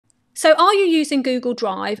So are you using Google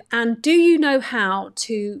Drive, and do you know how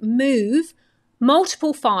to move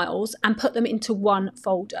multiple files and put them into one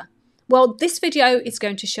folder? Well, this video is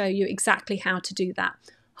going to show you exactly how to do that.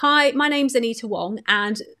 Hi, my name's Anita Wong,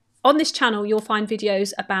 and on this channel you'll find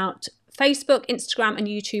videos about Facebook, Instagram and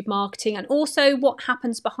YouTube marketing, and also what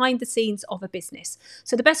happens behind the scenes of a business.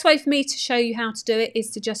 So the best way for me to show you how to do it is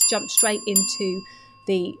to just jump straight into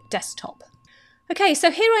the desktop. Okay,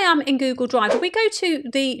 so here I am in Google Drive. If we go to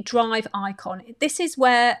the Drive icon, this is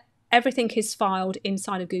where everything is filed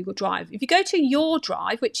inside of Google Drive. If you go to your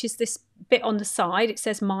Drive, which is this bit on the side, it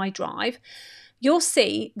says My Drive, you'll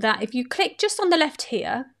see that if you click just on the left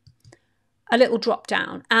here, a little drop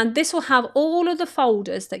down, and this will have all of the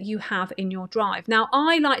folders that you have in your Drive. Now,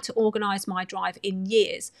 I like to organize my Drive in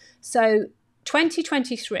years. So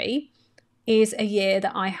 2023 is a year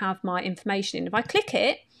that I have my information in. If I click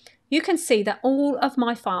it, you can see that all of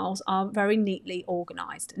my files are very neatly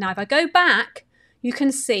organized. Now, if I go back, you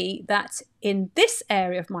can see that in this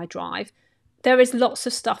area of my Drive, there is lots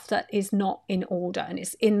of stuff that is not in order and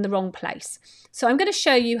it's in the wrong place. So I'm going to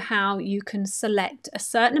show you how you can select a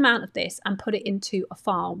certain amount of this and put it into a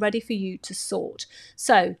file ready for you to sort.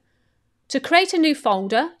 So to create a new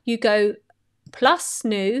folder, you go plus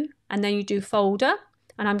new and then you do folder,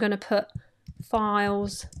 and I'm going to put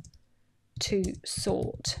files to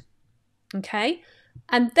sort. Okay,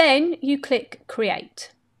 and then you click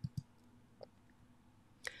create.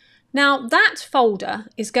 Now that folder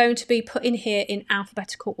is going to be put in here in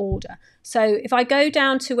alphabetical order. So if I go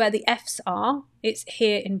down to where the F's are, it's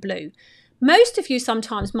here in blue. Most of you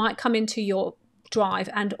sometimes might come into your Drive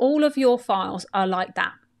and all of your files are like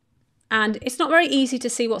that. And it's not very easy to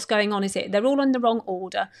see what's going on, is it? They're all in the wrong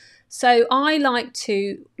order. So I like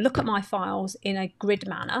to look at my files in a grid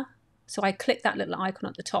manner. So I click that little icon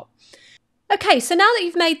at the top. Okay, so now that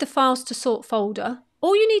you've made the files to sort folder,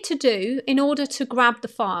 all you need to do in order to grab the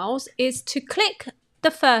files is to click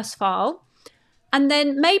the first file and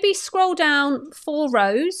then maybe scroll down 4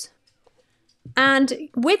 rows, and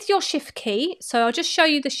with your shift key, so I'll just show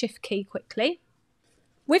you the shift key quickly.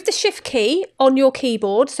 With the shift key on your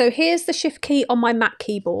keyboard, so here's the shift key on my Mac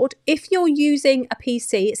keyboard. If you're using a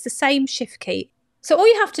PC, it's the same shift key. So all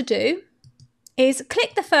you have to do is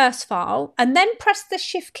click the first file and then press the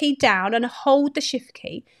shift key down and hold the shift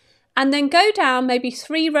key, and then go down maybe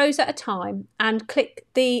 3 rows at a time and click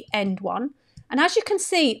the end one. And as you can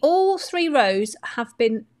see, all 3 rows have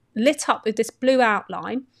been lit up with this blue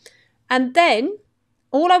outline. And then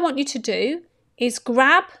all I want you to do is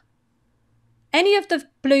grab any of the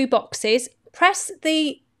blue boxes, press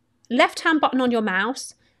the left-hand button on your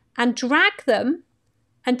mouse and drag them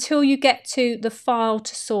until you get to the file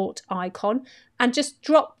to sort icon and just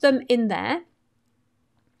drop them in there.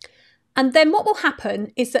 And then what will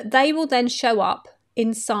happen is that they will then show up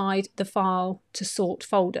inside the file to sort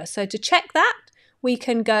folder. So to check that, we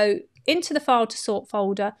can go into the file to sort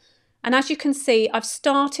folder. And as you can see, I've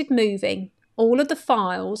started moving all of the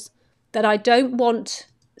files that I don't want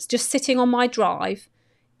just sitting on my Drive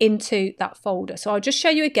into that folder. So I'll just show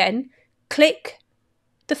you again. Click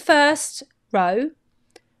the first row,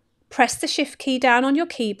 press the shift key down on your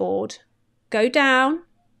keyboard, go down,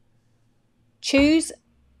 choose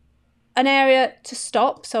an area to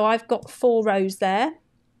stop. So I've got 4 rows there.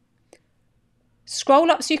 Scroll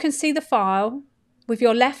up so you can see the file. With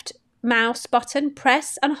your left mouse button,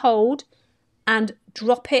 press and hold and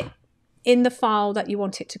drop it in the file that you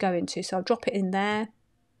want it to go into. So I'll drop it in there.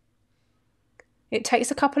 It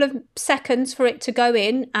takes a couple of seconds for it to go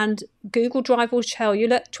in, and Google Drive will tell you,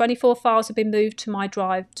 look, 24 files have been moved to my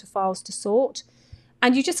Drive to files to sort.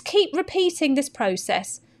 And you just keep repeating this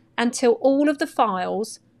process until all of the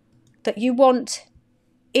files that you want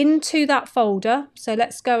into that folder. So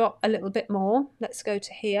let's go up a little bit more. Let's go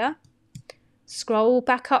to here. Scroll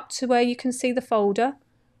back up to where you can see the folder.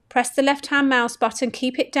 Press the left-hand mouse button,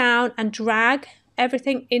 keep it down and drag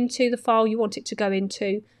everything into the file you want it to go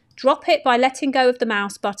into. Drop it by letting go of the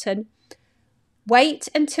mouse button. Wait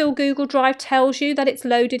until Google Drive tells you that it's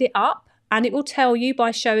loaded it up, and it will tell you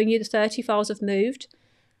by showing you the 30 files have moved.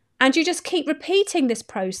 And you just keep repeating this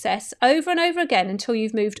process over and over again until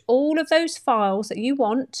you've moved all of those files that you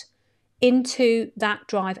want into that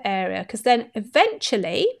Drive area, because then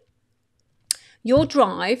eventually your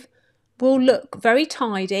Drive will look very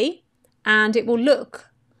tidy and it will look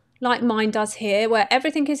like mine does here, where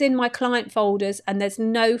everything is in my client folders and there's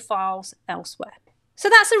no files elsewhere. So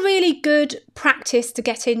that's a really good practice to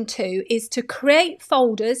get into, is to create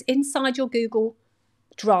folders inside your Google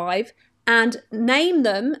Drive and name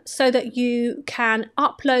them so that you can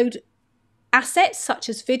upload assets such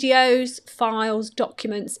as videos, files,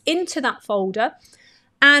 documents into that folder.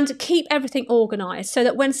 and keep everything organised so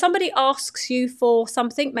that when somebody asks you for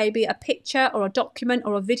something, maybe a picture or a document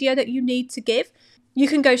or a video that you need to give, you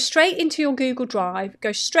can go straight into your Google Drive,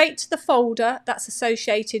 go straight to the folder that's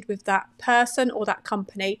associated with that person or that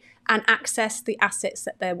company and access the assets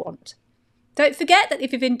that they want. Don't forget that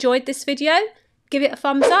if you've enjoyed this video, give it a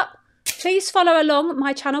thumbs up. Please follow along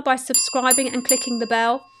my channel by subscribing and clicking the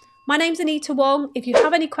bell. My name's Anita Wong. If you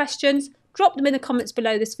have any questions, drop them in the comments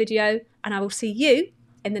below this video and I will see you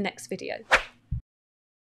in the next video.